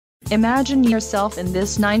Imagine yourself in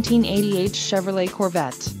this 1988 Chevrolet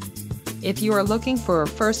Corvette. If you are looking for a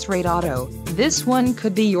first-rate auto, this one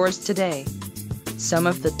could be yours today. Some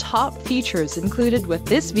of the top features included with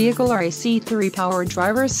this vehicle are a C3 power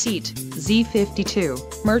driver's seat,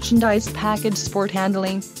 Z52, merchandise package sport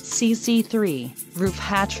handling, CC3, roof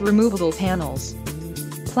hatch removable panels,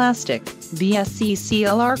 plastic, BSC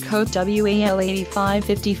CLR code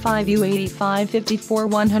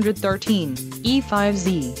WAL8555U8554-113,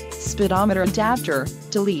 E5Z, speedometer adapter,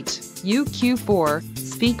 delete, UQ4,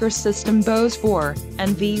 speaker system Bose 4,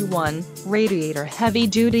 and V1, radiator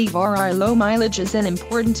heavy-duty VRI. Low mileage is an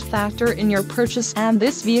important factor in your purchase, and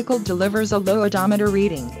this vehicle delivers a low odometer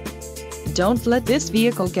reading. Don't let this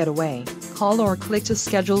vehicle get away. Call or click to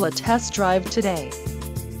schedule a test drive today.